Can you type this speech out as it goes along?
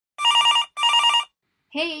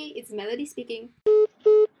Hey, it's Melody speaking.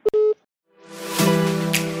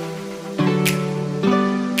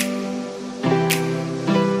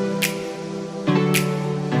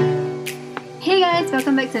 Hey guys,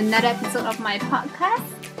 welcome back to another episode of my podcast.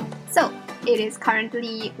 So, it is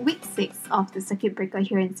currently week 6 of the circuit breaker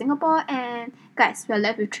here in Singapore, and guys, we're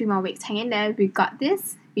left with 3 more weeks. Hang in there, we got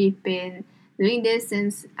this. We've been doing this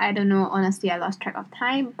since, I don't know, honestly, I lost track of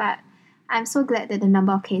time, but I'm so glad that the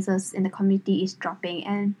number of cases in the community is dropping,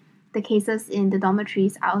 and the cases in the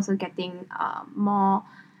dormitories are also getting more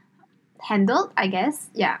handled, I guess.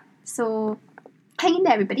 Yeah. So hang in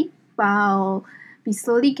there, everybody, while we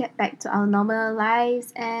slowly get back to our normal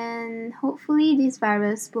lives, and hopefully this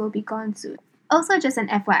virus will be gone soon. Also, just an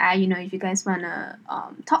FYI, if you guys wanna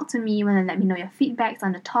talk to me, wanna let me know your feedbacks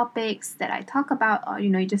on the topics that I talk about, or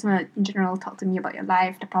you just wanna in general talk to me about your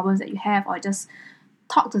life, the problems that you have, or just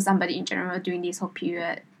talk to somebody in general during this whole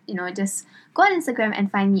period, just go on Instagram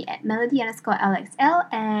and find me at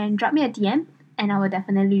melody_lxl and drop me a DM, and I will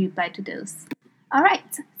definitely reply to those.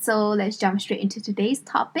 Alright, so let's jump straight into today's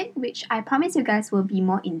topic, which I promise you guys will be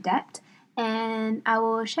more in depth. And I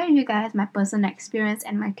will share with you guys my personal experience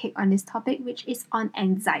and my take on this topic, which is on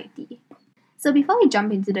anxiety. So before we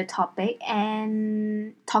jump into the topic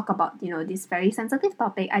and talk about, this very sensitive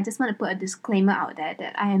topic, I just want to put a disclaimer out there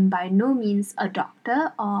that I am by no means a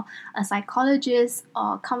doctor or a psychologist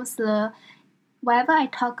or counselor. Whatever I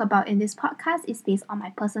talk about in this podcast is based on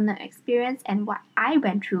my personal experience and what I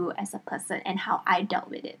went through as a person and how I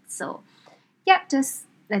dealt with it. So, yeah, just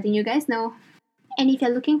letting you guys know. And if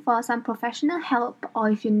you're looking for some professional help,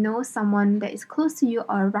 or if you know someone that is close to you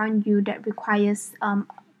or around you that requires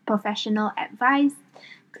professional advice,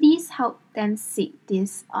 please help them seek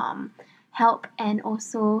this help. And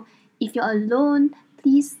also, if you're alone,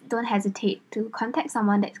 please don't hesitate to contact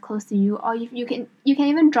someone that's close to you, or if you can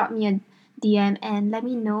even drop me a DM and let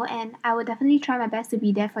me know, and I will definitely try my best to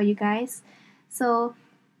be there for you guys. So,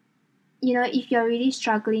 if you're really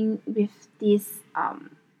struggling with this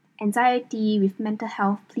anxiety, with mental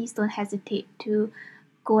health, please don't hesitate to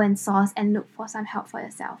go and source and look for some help for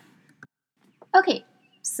yourself. Okay,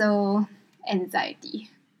 so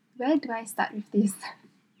anxiety. Where do I start with this?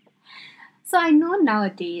 So I know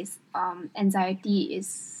nowadays, anxiety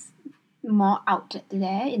is more out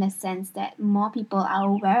there in a sense that more people are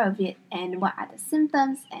aware of it and what are the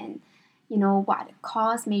symptoms and what are the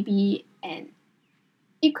cause maybe, and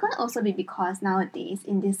it could also be because nowadays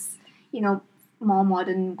in this more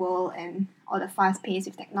modern world and all the fast pace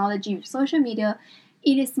with technology, with social media,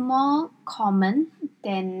 it is more common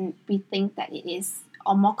than we think that it is,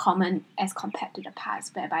 or more common as compared to the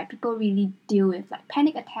past, whereby people really deal with like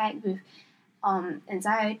panic attack, with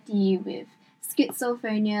anxiety, with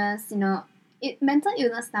schizophrenia. Mental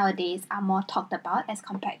illness nowadays are more talked about as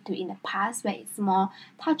compared to in the past, where it's more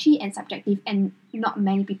touchy and subjective and not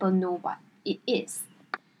many people know what it is.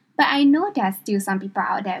 But I know there are still some people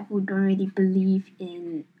out there who don't really believe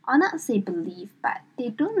in, or not say believe, but they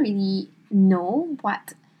don't really know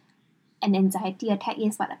what an anxiety attack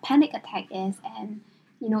is, what a panic attack is, and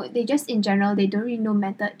they just in general they don't really know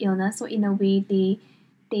mental illness. So in a way,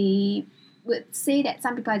 they would say that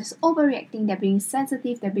some people are just overreacting, they're being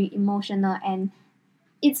sensitive, they're being emotional, and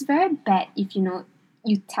it's very bad if you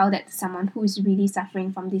tell that to someone who is really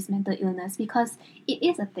suffering from this mental illness, because it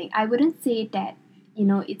is a thing. I wouldn't say that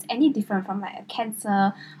it's any different from like a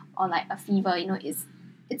cancer or like a fever. It's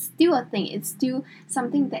still a thing. It's still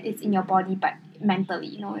something that is in your body, but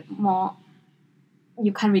mentally, more,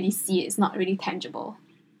 you can't really see it. It's not really tangible,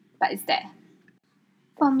 but it's there.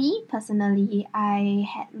 For me personally, I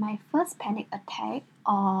had my first panic attack,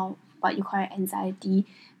 or what you call it, anxiety,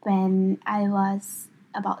 when I was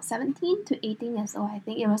about 17 to 18 years old. I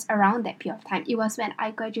think it was around that period of time. It was when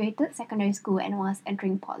I graduated secondary school and was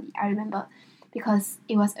entering poly. I remember, because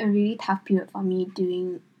it was a really tough period for me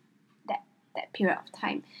during that period of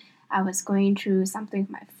time. I was going through something with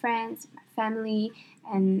my friends, my family,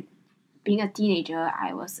 and being a teenager,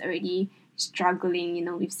 I was already struggling,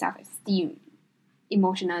 with self-esteem,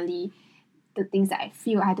 emotionally, the things that I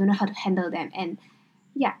feel, I don't know how to handle them. And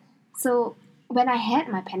yeah, so when I had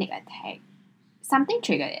my panic attack, something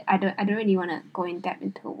triggered it. I don't really want to go in depth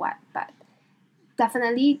into what, but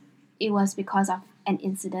definitely it was because of an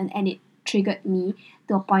incident, and it triggered me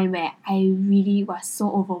to a point where I really was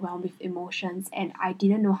so overwhelmed with emotions and I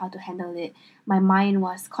didn't know how to handle it. My mind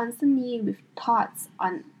was constantly with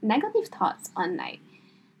negative thoughts on like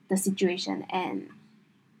the situation, and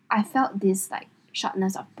I felt this like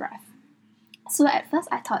shortness of breath. So at first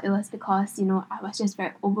I thought it was because I was just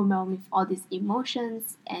very overwhelmed with all these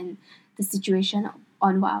emotions and the situation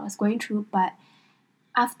on what I was going through. But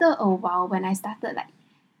after a while, when I started like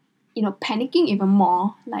panicking even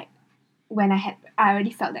more. Like when I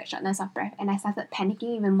already felt that shortness of breath and I started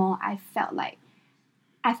panicking even more. I felt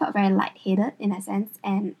very lightheaded in a sense,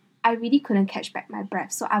 and I really couldn't catch back my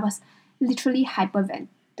breath. So I was literally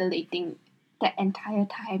hyperventilating that entire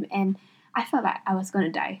time, and I felt like I was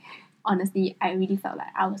gonna die. Honestly, I really felt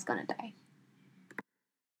like I was gonna die.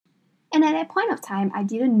 And at that point of time, I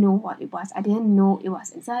didn't know what it was. I didn't know it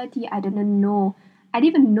was anxiety. I didn't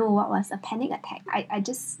even know what was a panic attack. I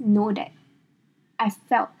just know that I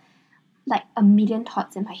felt like a million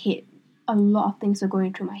thoughts in my head. A lot of things were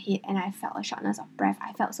going through my head, and I felt a shortness of breath.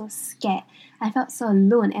 I felt so scared. I felt so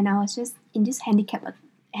alone, and I was just in this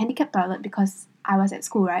handicapped toilet because I was at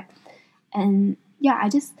school, right? And yeah, I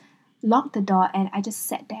just locked the door and I just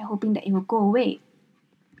sat there hoping that it would go away.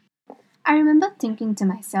 I remember thinking to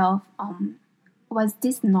myself, was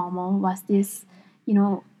this normal? Was this, you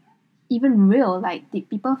know, even real? Like, did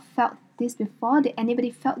people felt this before? Did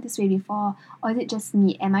anybody felt this way before? Or is it just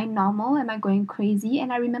me? Am I normal? Am I going crazy?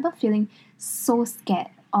 And I remember feeling so scared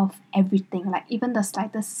of everything. Like, even the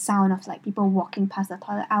slightest sound of like people walking past the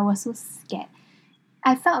toilet, I was so scared.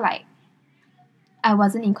 I felt like I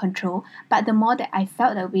wasn't in control, but the more that I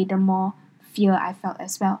felt that way, the more fear I felt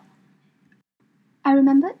as well. I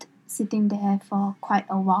remembered sitting there for quite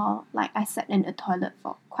a while, like I sat in the toilet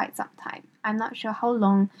for quite some time. I'm not sure how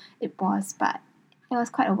long it was, but it was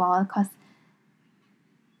quite a while because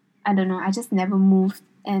I don't know, I just never moved.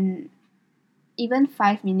 And even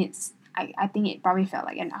 5 minutes, I think it probably felt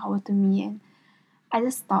like an hour to me. And I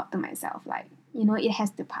just thought to myself, like, it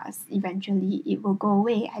has to pass. Eventually, it will go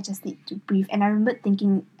away. I just need to breathe. And I remember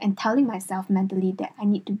thinking and telling myself mentally that I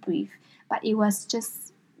need to breathe. But it was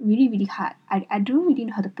just really, really hard. I don't really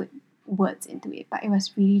know how to put words into it, but it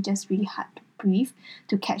was really just really hard to breathe,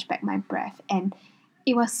 to catch back my breath. And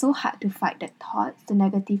it was so hard to fight the thoughts, the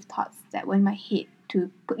negative thoughts that were in my head,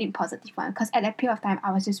 to put in positive one. Because at that period of time,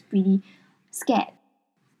 I was just really scared.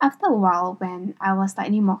 After a while, when I was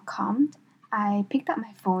slightly more calmed, I picked up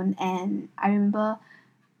my phone and I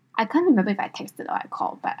can't remember if I texted or I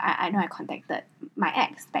called, but I know I contacted my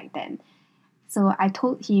ex back then. So I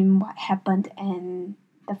told him what happened, and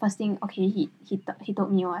the first thing, okay, he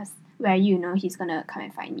told me was, where you know he's gonna come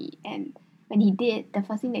and find me. And when he did, the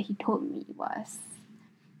first thing that he told me was,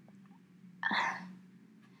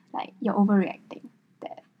 like, you're overreacting.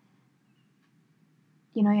 That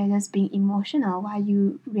you're just being emotional. Why are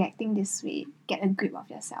you reacting this way? Get a grip of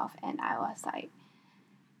yourself. And I was like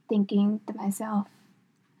thinking to myself,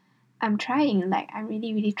 I'm trying, like I'm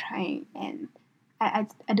really, really trying, and I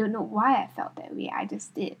don't know why I felt that way. I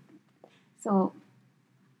just did. So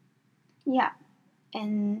yeah,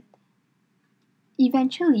 and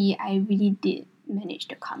eventually I really did manage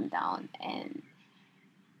to calm down, and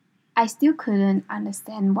I still couldn't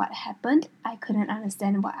understand what happened. I couldn't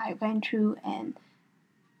understand what I went through, and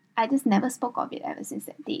I just never spoke of it ever since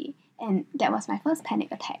that day. And that was my first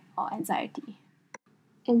panic attack or anxiety.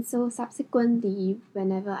 And so subsequently,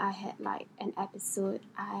 whenever I had like an episode,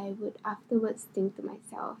 I would afterwards think to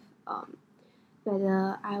myself,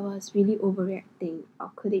 whether I was really overreacting,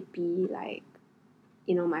 or could it be like,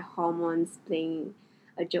 my hormones playing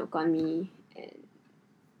a joke on me, and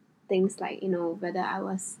things like,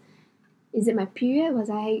 whether is it my period? Was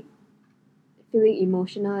I feeling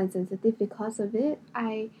emotional and sensitive because of it?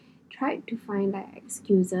 I tried to find like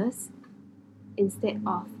excuses instead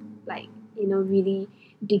of like really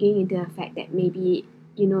digging into the fact that maybe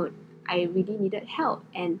I really needed help.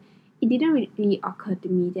 And it didn't really occur to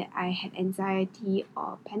me that I had anxiety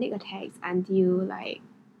or panic attacks until like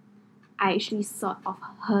I actually sort of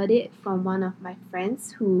heard it from one of my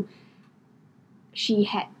friends who she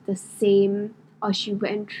had the same, or she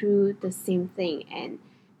went through the same thing. And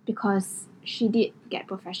because she did get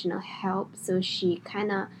professional help, so she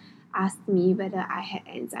kind of asked me whether I had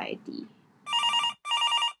anxiety.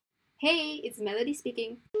 Hey, it's Melody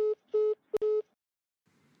speaking.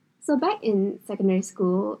 So back in secondary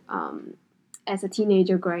school, as a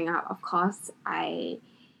teenager growing up, of course, I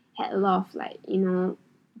had a lot of like,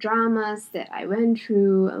 dramas that I went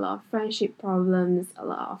through, a lot of friendship problems, a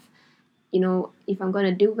lot of, if I'm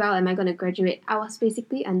gonna do well, am I gonna graduate? I was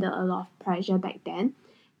basically under a lot of pressure back then.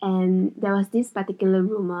 And there was this particular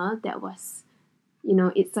rumor that was,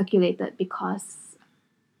 it circulated because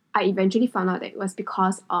I eventually found out that it was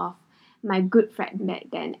because of my good friend back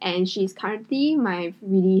then, and she's currently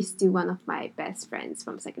still one of my best friends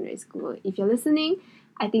from secondary school. If you're listening,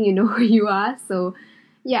 I think you know who you are. So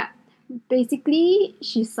yeah, basically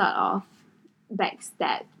she sort of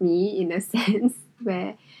backstabbed me in a sense,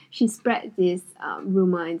 where she spread this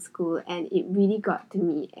rumor in school, and it really got to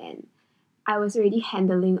me. And I was already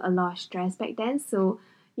handling a lot of stress back then, so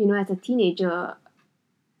as a teenager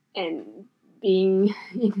and being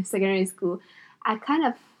in secondary school, I kind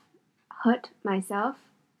of hurt myself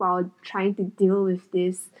while trying to deal with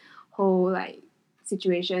this whole like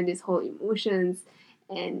situation, this whole emotions.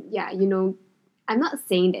 And yeah, I'm not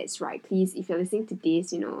saying that it's right. Please, if you're listening to this,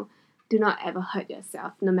 do not ever hurt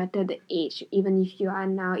yourself, no matter the age. Even if you are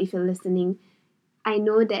now, if you're listening, I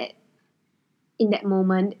know that in that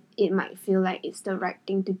moment it might feel like it's the right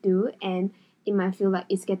thing to do, and it might feel like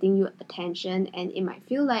it's getting you attention, and it might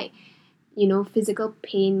feel like physical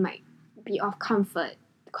pain might be of comfort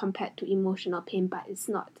compared to emotional pain, but it's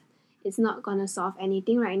not gonna solve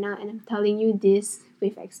anything right now. And I'm telling you this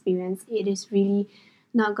with experience, it is really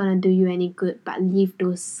not gonna do you any good but leave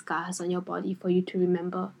those scars on your body for you to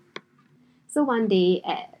remember. So one day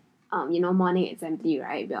at morning assembly,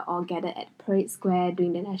 right, we're all gathered at Parade Square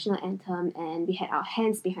doing the national anthem, and we had our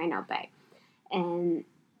hands behind our back. And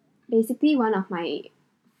basically one of my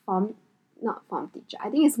form not form teacher, I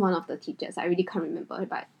think it's one of the teachers, I really can't remember,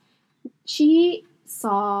 but she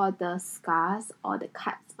saw the scars or the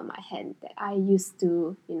cuts on my hand that I used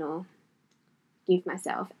to give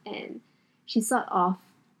myself, and she sort of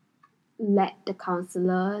let the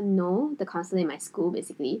counselor know, the counselor in my school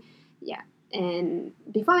basically. Yeah. And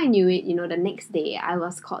before I knew it, the next day I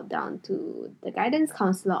was called down to the guidance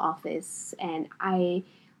counselor office, and I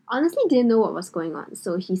honestly didn't know what was going on.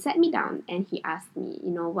 So he sat me down and he asked me,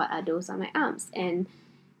 what are those on my arms? And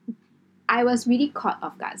I was really caught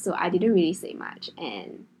off guard, so I didn't really say much.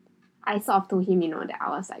 And I sort of told him, that I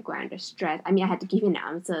was like going under stress. I mean, I had to give him an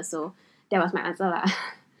answer, so that was my answer lah.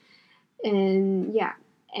 And yeah,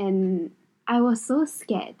 and I was so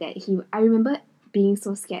scared that I remember being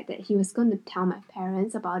so scared that he was going to tell my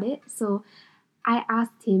parents about it. So I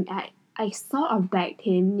asked him, I sort of begged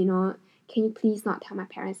him, can you please not tell my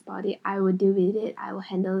parents about it? I will deal with it, I will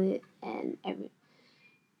handle it, and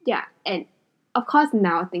yeah. And of course,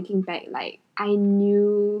 now thinking back, like I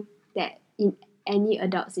knew that in any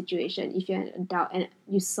adult situation, if you're an adult and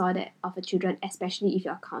you saw that of a children, especially if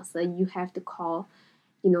you're a counselor, you have to call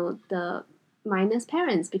the minor's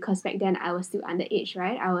parents, because back then I was still underage,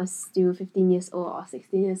 right? I was still 15 years old or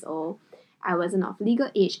 16 years old. I wasn't of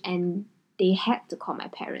legal age, and they had to call my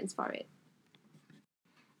parents for it.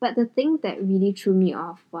 But the thing that really threw me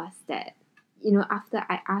off was that, after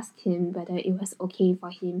I asked him whether it was okay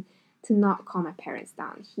for him to not call my parents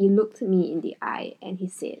down, he looked me in the eye and he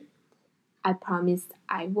said, I promised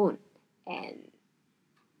I won't. And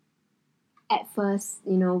at first,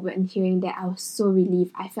 when hearing that, I was so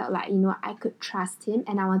relieved. I felt like, I could trust him,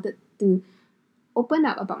 and I wanted to open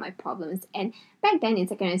up about my problems. And back then in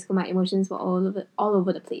secondary school, my emotions were all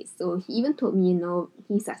over the place. So he even told me,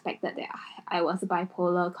 he suspected that I was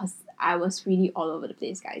bipolar because I was really all over the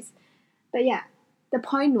place, guys. But yeah, the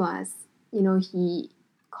point was, he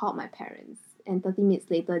called my parents, and 30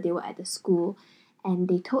 minutes later, they were at the school, and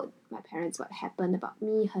they told my parents what happened about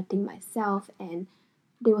me hurting myself, and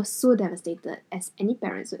they were so devastated, as any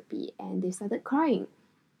parents would be, and they started crying.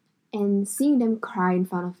 And seeing them cry in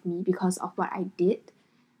front of me because of what I did,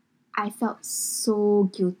 I felt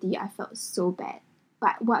so guilty. I felt so bad.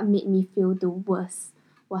 But what made me feel the worst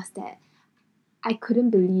was that I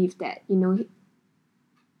couldn't believe that,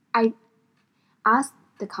 I asked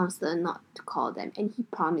the counselor not to call them, and he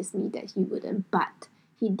promised me that he wouldn't, but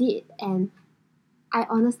he did. And I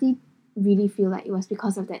honestly really feel like it was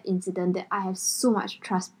because of that incident that I have so much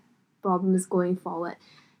trust problems going forward.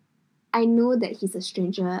 I know that he's a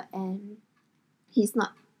stranger and he's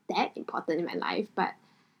not that important in my life, but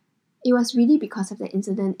it was really because of that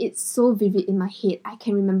incident. It's so vivid in my head. I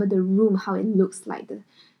can remember the room, how it looks like, the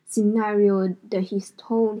scenario, his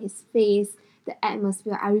tone, his face, the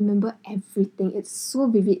atmosphere. I remember everything. It's so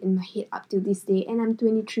vivid in my head up to this day, and I'm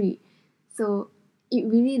 23. So it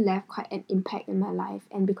really left quite an impact in my life,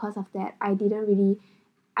 and because of that, I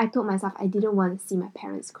told myself I didn't want to see my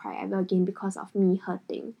parents cry ever again because of me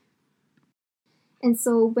hurting. And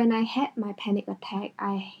so when I had my panic attack,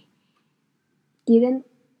 I didn't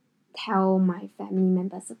tell my family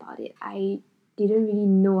members about it. I didn't really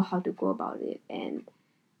know how to go about it. And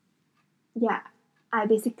yeah, I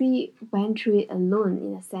basically went through it alone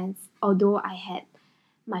in a sense. Although I had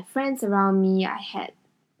my friends around me, I had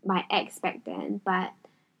my ex back then, but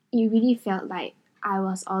it really felt like I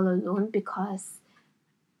was all alone because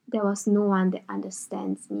there was no one that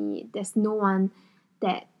understands me. There's no one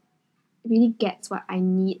that really gets what I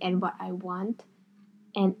need and what I want.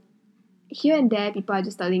 And here and there, people are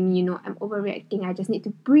just telling me, I'm overreacting. I just need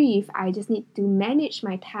to breathe. I just need to manage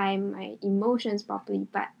my time, my emotions properly.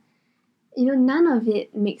 But, none of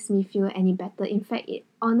it makes me feel any better. In fact, it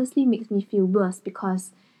honestly makes me feel worse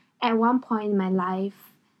because at one point in my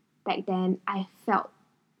life, back then I felt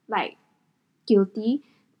like guilty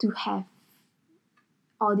to have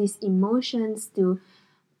all these emotions, to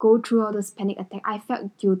go through all those panic attack. I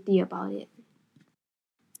felt guilty about it.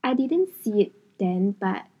 I didn't see it then,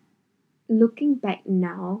 but looking back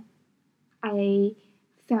now, I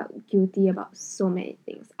felt guilty about so many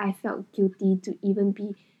things. I felt guilty to even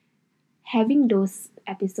be having those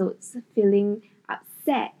episodes, feeling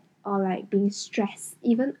upset or like being stressed.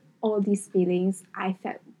 Even all these feelings, I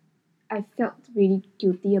felt really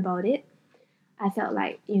guilty about it. I felt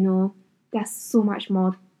like, there's so much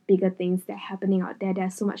more bigger things that are happening out there.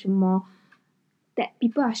 There's so much more that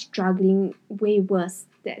people are struggling way worse,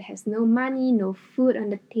 that has no money, no food on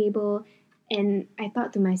the table. And I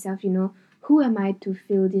thought to myself, who am I to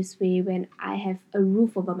feel this way when I have a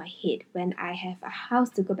roof over my head, when I have a house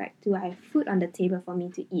to go back to, I have food on the table for me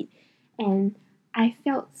to eat. And I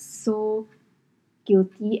felt so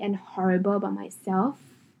guilty and horrible about myself,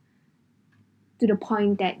 to the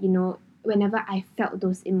point that, whenever I felt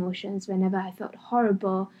those emotions, whenever I felt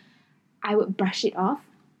horrible, I would brush it off.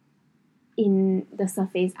 In the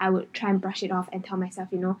surface, I would try and brush it off and tell myself,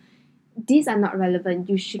 these are not relevant.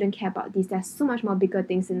 You shouldn't care about this. There's so much more bigger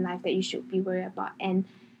things in life that you should be worried about. And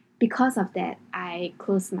because of that, I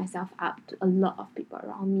closed myself up to a lot of people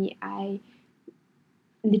around me. I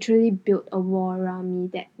literally built a wall around me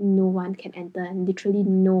that no one can enter, and literally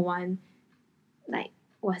no one like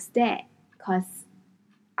was there, because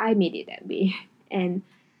I made it that way. And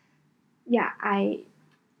yeah, I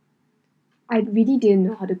really didn't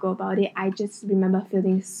know how to go about it. I just remember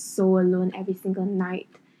feeling so alone every single night.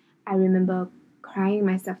 I remember crying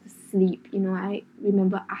myself to sleep. I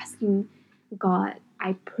remember asking God.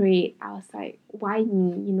 I prayed. I was like, why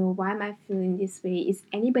me? Why am I feeling this way? Is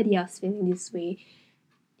anybody else feeling this way?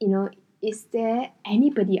 Is there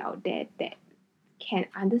anybody out there that can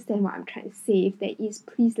understand what I'm trying to say? If there is,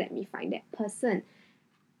 please let me find that person.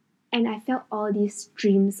 And I felt all these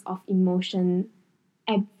streams of emotion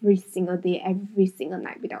every single day, every single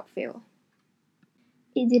night without fail.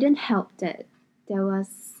 It didn't help that there was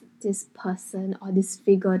this person or this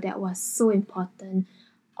figure that was so important,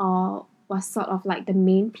 or was sort of like the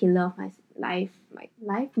main pillar of my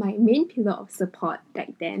main pillar of support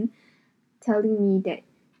back then, telling me that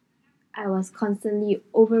I was constantly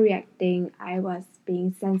overreacting, I was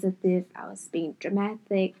being sensitive, I was being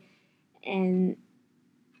dramatic, and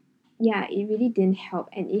yeah, it really didn't help,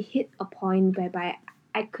 and it hit a point whereby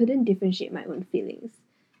I couldn't differentiate my own feelings.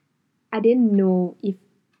 I didn't know if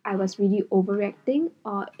I was really overreacting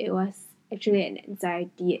or it was actually an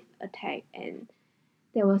anxiety attack, and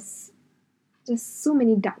there was just so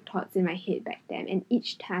many dark thoughts in my head back then, and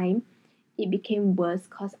each time it became worse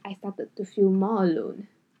because I started to feel more alone.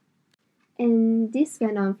 And this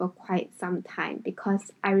went on for quite some time,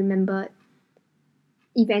 because I remember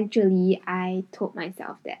eventually I told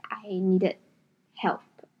myself that I needed help,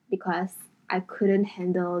 because I couldn't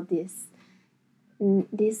handle this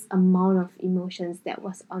amount of emotions that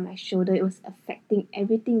was on my shoulder. It was affecting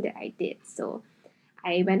everything that I did. So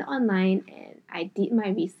I went online and I did my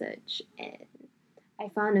research, and I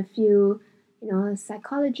found a few,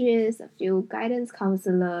 psychologists, a few guidance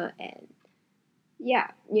counselor, and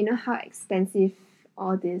yeah, you know how expensive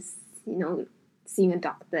all this, seeing a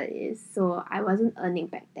doctor is. So I wasn't earning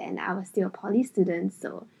back then. I was still a poly student.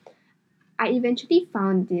 So I eventually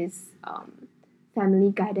found this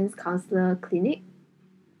family guidance counselor clinic.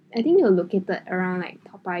 I think they were located around like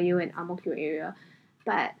Toa Payoh and Ang Mo Kio area.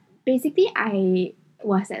 But basically, I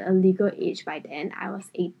was at a legal age by then. I was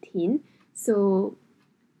 18. So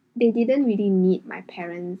they didn't really need my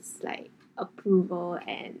parents' like approval,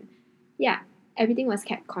 and yeah, everything was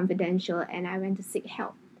kept confidential, and I went to seek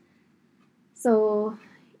help. So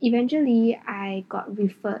eventually, I got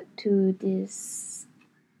referred to this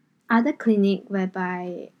other clinic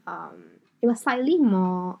whereby it was slightly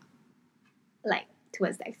more like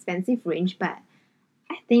towards the expensive range, but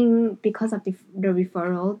I think because of the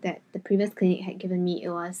referral that the previous clinic had given me, it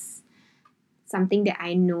was something that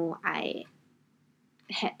I know I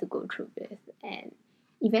had to go through with. And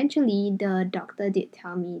eventually, the doctor did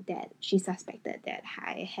tell me that she suspected that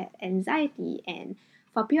I had anxiety, and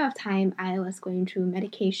for a period of time, I was going through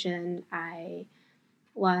medication. I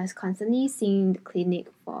was constantly seeing the clinic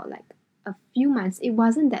for like a few months. It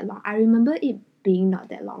wasn't that long. I remember it being not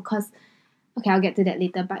that long, because okay, I'll get to that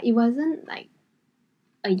later, but it wasn't like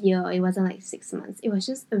a year, it wasn't like 6 months. It was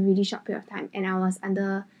just a really short period of time, and I was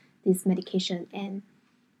under this medication. And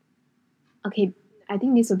okay, I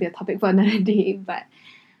think this will be a topic for another day, but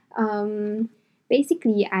um,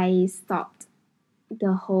 basically, I stopped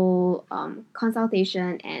the whole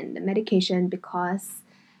consultation and the medication because,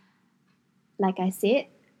 like I said,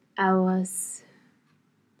 I was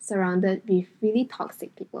surrounded with really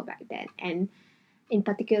toxic people back then. And in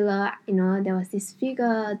particular, there was this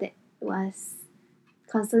figure that was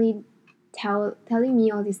constantly telling me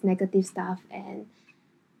all this negative stuff, and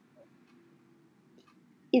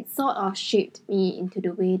it sort of shaped me into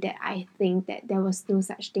the way that I think that there was no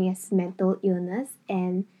such thing as mental illness.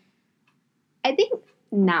 And I think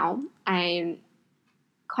now I'm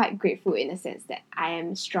quite grateful in the sense that I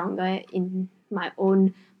am stronger in my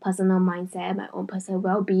own personal mindset, my own personal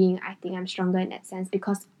well-being. I think I'm stronger in that sense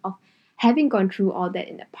because of having gone through all that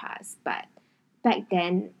in the past. But back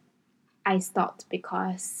then I stopped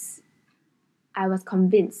because I was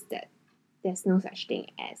convinced that there's no such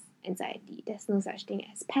thing as anxiety, there's no such thing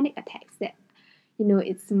as panic attacks, that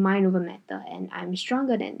it's mind over matter and I'm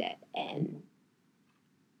stronger than that, and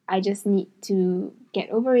I just need to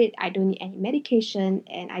get over it. I don't need any medication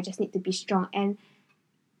and I just need to be strong. And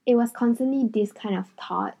it was constantly these kind of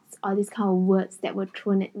thoughts or these kind of words that were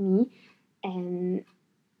thrown at me, and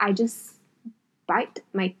I just bite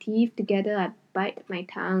my teeth together, I bite my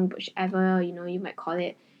tongue, whichever you might call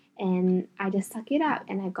it, and I just suck it up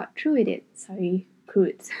and I got through with it. Sorry,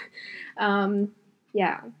 crude.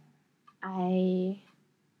 Yeah, I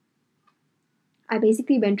I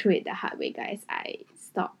basically went through it the hard way, guys. I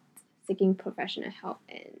stopped seeking professional help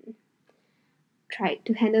and tried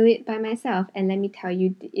to handle it by myself. And let me tell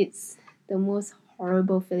you, it's the most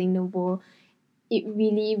horrible feeling in the world. It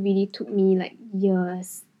really, really took me like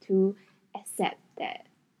years to accept that.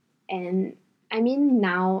 And I mean,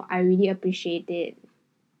 now I really appreciate it,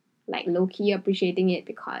 like low key appreciating it,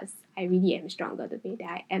 because I really am stronger the way that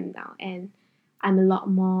I am now. And I'm a lot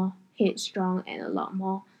more headstrong and a lot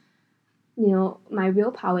more, my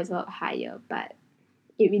willpower is a lot higher, but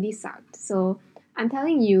it really sucked. So I'm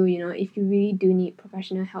telling you, if you really do need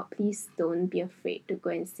professional help, please don't be afraid to go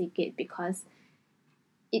and seek it, because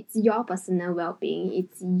it's your personal well-being,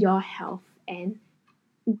 it's your health, and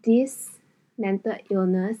this mental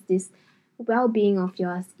illness, this well-being of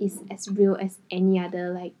yours is as real as any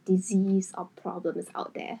other like disease or problems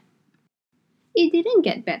out there. It didn't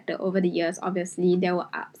get better over the years. Obviously, there were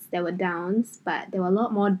ups, there were downs, but there were a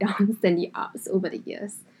lot more downs than the ups over the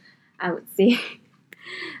years, I would say.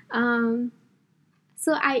 um,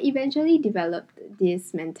 so I eventually developed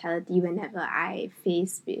this mentality whenever I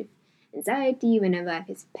face with anxiety, whenever I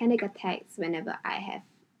face panic attacks, whenever I have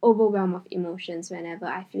overwhelm of emotions, whenever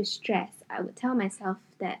I feel stressed. I would tell myself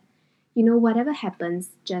that, whatever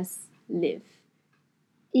happens, just live.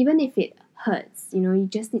 Even if it hurts, you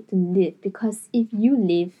just need to live, because if you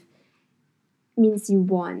live means you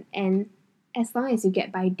won. And as long as you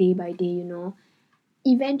get by day,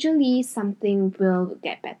 eventually something will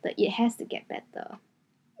get better. It has to get better.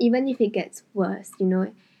 Even if it gets worse,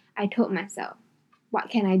 I told myself, what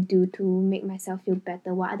can I do to make myself feel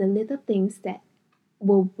better? What are the little things that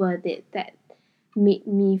were worth it, that made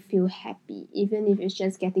me feel happy? Even if it's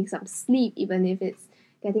just getting some sleep, even if it's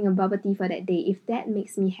getting a bubble tea for that day, if that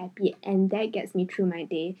makes me happy and that gets me through my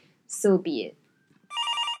day, so be it.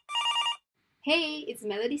 Hey, it's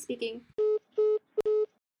Melody speaking.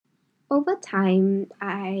 Over time,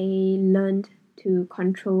 I learned to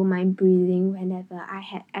control my breathing whenever I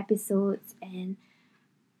had episodes, and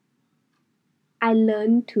I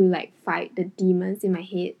learned to like fight the demons in my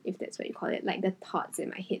head, if that's what you call it, like the thoughts in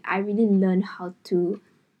my head. I really learned how to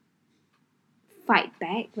fight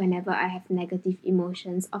back whenever I have negative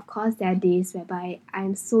emotions. Of course, there are days whereby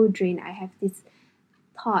I'm so drained. I have these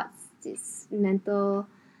thoughts, this mental,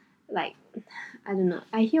 like, I don't know.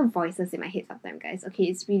 I hear voices in my head sometimes, guys. Okay,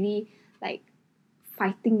 it's really like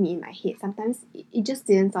fighting me in my head. Sometimes it just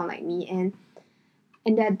didn't sound like me, and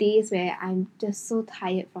there are days where I'm just so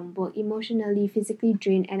tired from work, emotionally, physically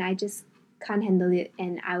drained, and I just can't handle it.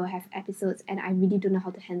 And I will have episodes, and I really don't know how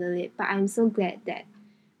to handle it. But I'm so glad that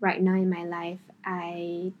right now in my life,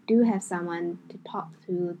 I do have someone to talk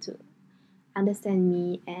to understand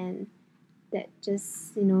me, and that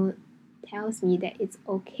just, tells me that it's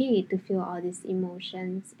okay to feel all these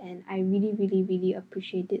emotions. And I really, really, really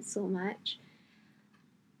appreciate it so much.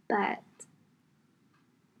 But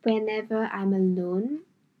whenever I'm alone,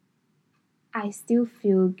 I still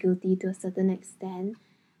feel guilty to a certain extent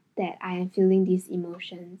that I am feeling these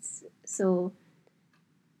emotions. So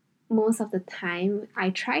most of the time,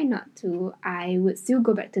 I try not to. I would still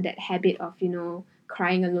go back to that habit of,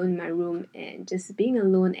 crying alone in my room and just being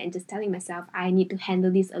alone and just telling myself, I need to handle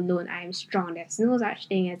this alone. I am strong. There's no such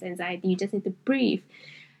thing as anxiety. You just need to breathe.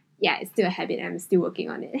 Yeah, it's still a habit. I'm still working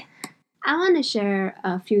on it. I want to share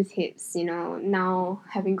a few tips, now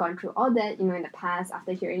having gone through all that, in the past,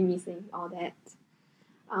 after hearing me saying all that.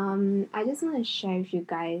 I just want to share with you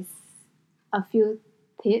guys a few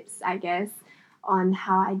tips, I guess, on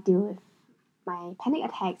how I deal with my panic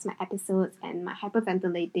attacks, my episodes, and my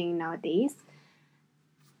hyperventilating nowadays.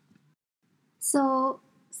 So,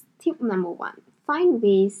 tip number one, find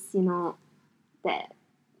ways, that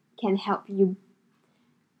can help you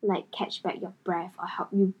like catch back your breath or help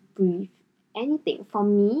you breathe. Anything. For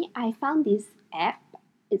me, I found this app.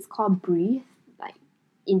 It's called Breathe, like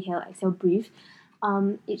inhale, exhale, breathe.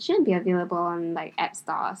 It shouldn't be available on like app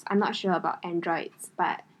stores. I'm not sure about Androids,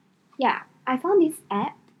 but yeah, I found this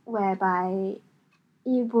app whereby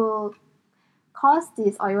it will cause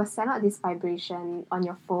this or it will send out this vibration on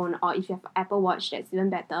your phone, or if you have Apple Watch, that's even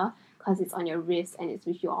better because it's on your wrist and it's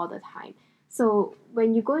with you all the time. So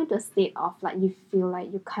when you go into a state of like you feel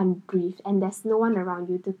like you can't breathe and there's no one around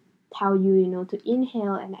you to tell you, to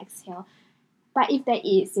inhale and exhale. But if there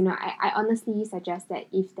is, I honestly suggest that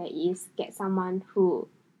if there is, get someone who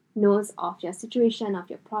knows of your situation, of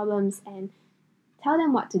your problems, and tell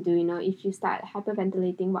them what to do. If you start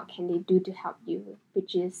hyperventilating, what can they do to help you,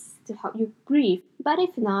 which is to help you breathe. But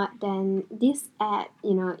if not, then this app,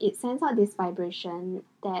 it sends out this vibration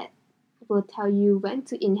that will tell you when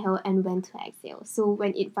to inhale and when to exhale. So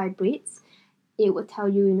when it vibrates, it will tell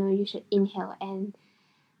you, you should inhale, and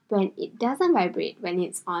when it doesn't vibrate, when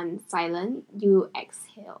it's on silent, you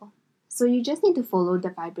exhale. So you just need to follow the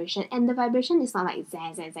vibration, and the vibration is not like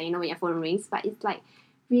zah zah zah, when your phone rings, but it's like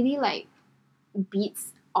really like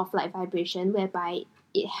beats of like vibration whereby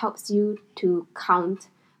it helps you to count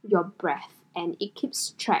your breath and it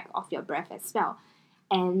keeps track of your breath as well.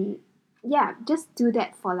 And yeah, just do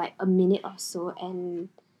that for like a minute or so, and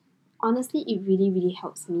honestly it really really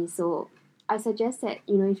helps me. So I suggest that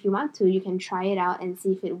if you want to, you can try it out and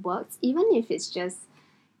see if it works, even if it's just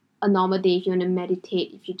a normal day. If you want to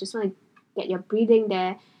meditate, if you just want to get your breathing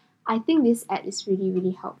there, I think this app is really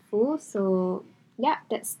really helpful. So yeah,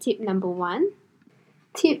 that's tip number one.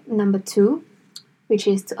 Tip number two, which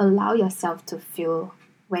is to allow yourself to feel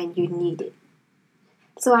when you need it.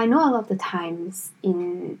 So I know a lot of the times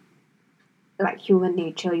in like human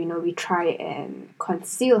nature, we try and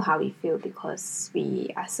conceal how we feel because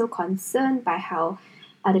we are so concerned by how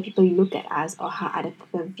other people look at us or how other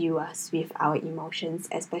people view us with our emotions,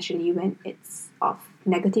 especially when it's of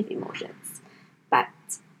negative emotions. But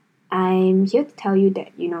I'm here to tell you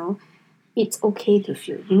that, it's okay to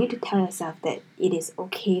feel. You need to tell yourself that it is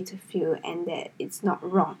okay to feel and that it's not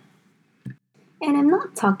wrong. And I'm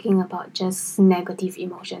not talking about just negative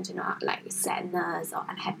emotions, like sadness or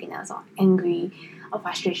unhappiness or angry or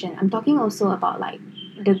frustration. I'm talking also about like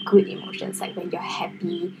the good emotions, like when you're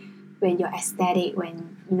happy, when you're ecstatic,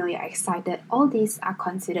 when you're excited. All these are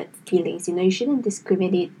considered feelings. You shouldn't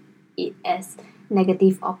discriminate it as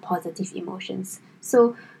negative or positive emotions.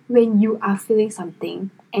 So when you are feeling something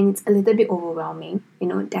and it's a little bit overwhelming,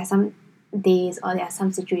 there's some days or there are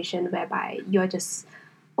some situations whereby you're just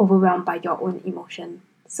overwhelmed by your own emotion.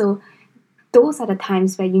 So those are the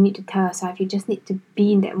times where you need to tell yourself you just need to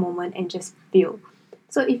be in that moment and just feel.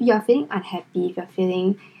 So if you're feeling unhappy, if you're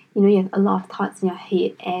feeling, you have a lot of thoughts in your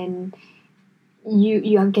head and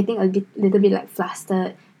you are getting a little bit like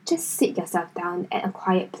flustered, just sit yourself down at a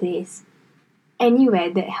quiet place, anywhere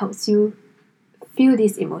that helps you feel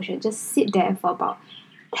this emotion. Just sit there for about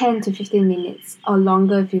 10 to 15 minutes or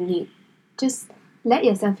longer if you need. Just let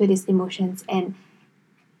yourself feel these emotions, and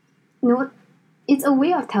it's a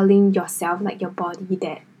way of telling yourself, like your body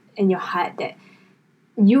that and your heart, that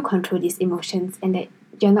you control these emotions and that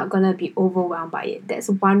you're not gonna be overwhelmed by it. That's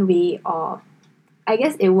one way, or I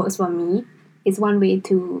guess it works for me. It's one way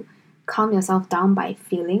to calm yourself down by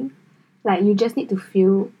feeling. Like you just need to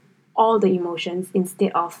feel all the emotions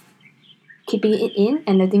instead of keeping it in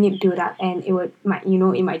and letting it build up, and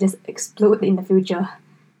it might just explode in the future.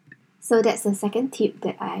 So that's the second tip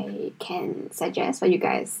that I can suggest for you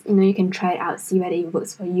guys. You can try it out, see whether it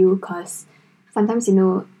works for you, because sometimes,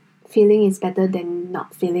 feeling is better than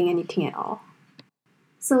not feeling anything at all.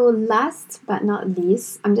 So last but not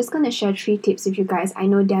least, I'm just going to share 3 tips with you guys. I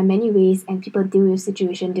know there are many ways and people deal with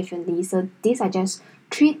situation differently. So these are just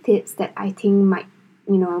 3 tips that I think might,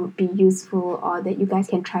 be useful, or that you guys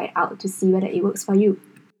can try it out to see whether it works for you.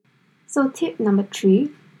 So tip number 3,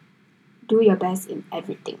 do your best in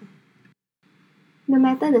everything. No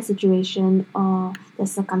matter the situation or the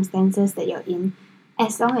circumstances that you're in,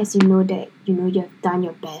 as long as you know that you have done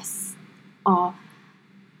your best, or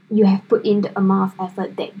you have put in the amount of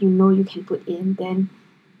effort that you can put in, then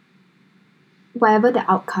whatever the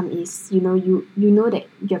outcome is, you know that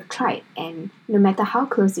you have tried, and no matter how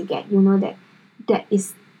close you get, you know that that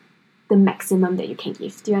is the maximum that you can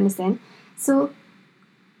give. Do you understand? So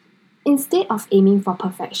instead of aiming for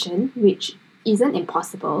perfection, which isn't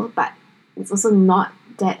impossible, but it's also not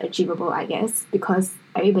that achievable, I guess, because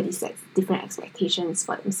everybody sets different expectations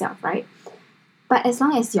for themselves, right? But as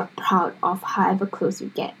long as you're proud of however close you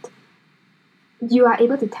get, you are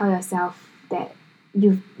able to tell yourself that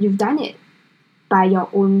you've done it by your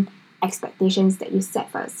own expectations that you set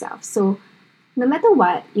for yourself. So no matter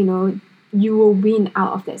what, you will win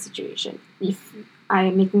out of that situation. If I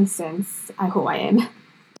am making sense, I hope I am.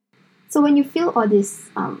 So when you feel all these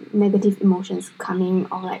negative emotions coming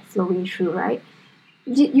or like flowing through, right?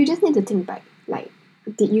 You just need to think back, like,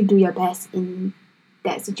 did you do your best in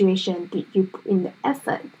that situation? Did you put in the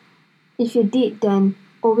effort? If you did, then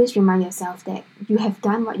always remind yourself that you have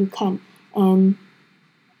done what you can, and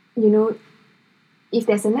if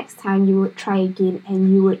there's a next time, you would try again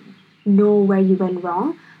and you would know where you went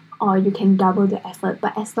wrong, or you can double the effort.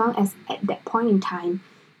 But as long as at that point in time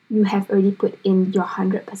you have already put in your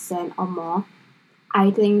 100% or more,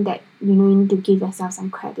 I think that you need to give yourself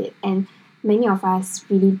some credit. And many of us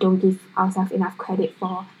really don't give ourselves enough credit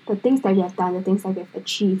for the things that we have done, the things that we have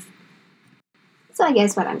achieved. So I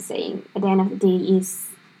guess what I'm saying at the end of the day is,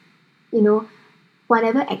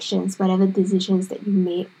 whatever actions, whatever decisions that you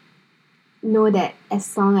make, know that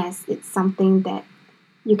as long as it's something that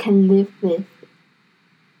you can live with,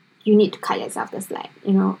 you need to cut yourself the slack.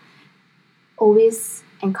 Always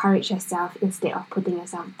encourage yourself instead of putting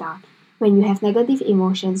yourself down. When you have negative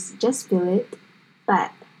emotions, just feel it,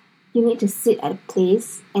 but you need to sit at a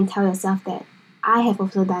place and tell yourself that I have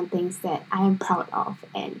also done things that I am proud of.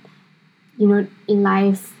 And in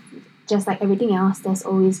life, just like everything else, there's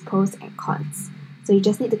always pros and cons. So you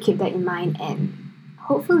just need to keep that in mind, and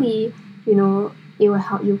hopefully, it will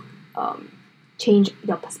help you change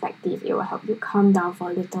your perspective. It will help you calm down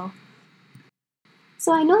for a little.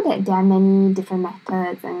 So I know that there are many different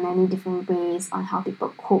methods and many different ways on how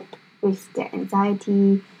people cope with their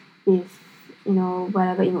anxiety, with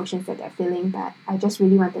whatever emotions that they're feeling. But I just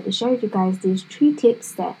really wanted to share with you guys these 3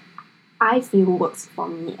 tips that I feel works for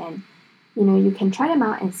me, and you can try them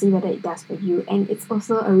out and see whether it does for you. And it's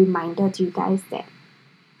also a reminder to you guys that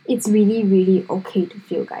it's really, really okay to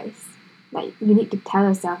feel, guys. Like, you need to tell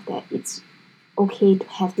yourself that it's okay to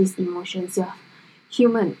have these emotions. You're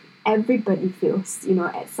human. Everybody feels,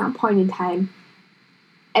 at some point in time,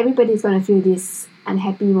 everybody's going to feel these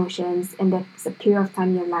unhappy emotions, and there's a period of time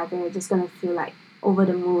in your life where you're just going to feel like over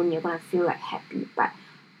the moon, you're going to feel like happy. But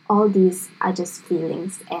all these are just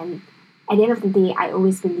feelings, and at the end of the day, I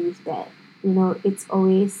always believe that, it's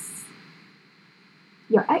always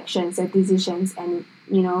your actions, your decisions, and,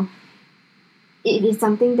 it is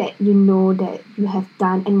something that that you have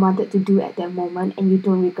done and wanted to do at that moment and you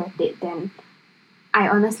don't regret it, then I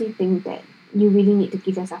honestly think that you really need to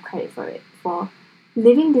give yourself credit for it, for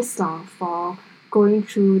living this long, for going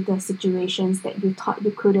through the situations that you thought you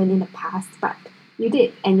couldn't in the past, but you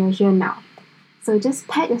did, and you're here now. So just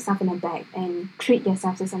pat yourself in the back and treat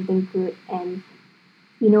yourself to something good. And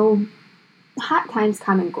hard times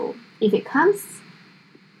come and go. If it comes,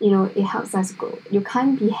 it helps us grow. You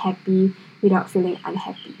can't be happy without feeling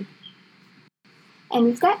unhappy. And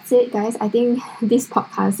with that said, guys, I think this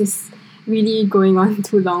podcast is really going on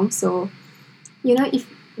too long. So, if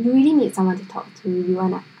you really need someone to talk to, you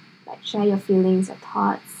wanna share your feelings, your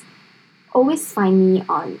thoughts, always find me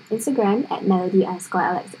on Instagram at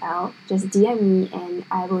melody_lxl. Just DM me and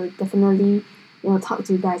I will definitely, talk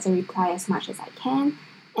to you guys and reply as much as I can.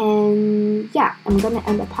 And yeah, I'm gonna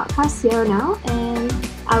end the podcast here now, and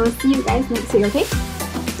I will see you guys next week, okay?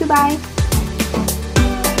 Goodbye!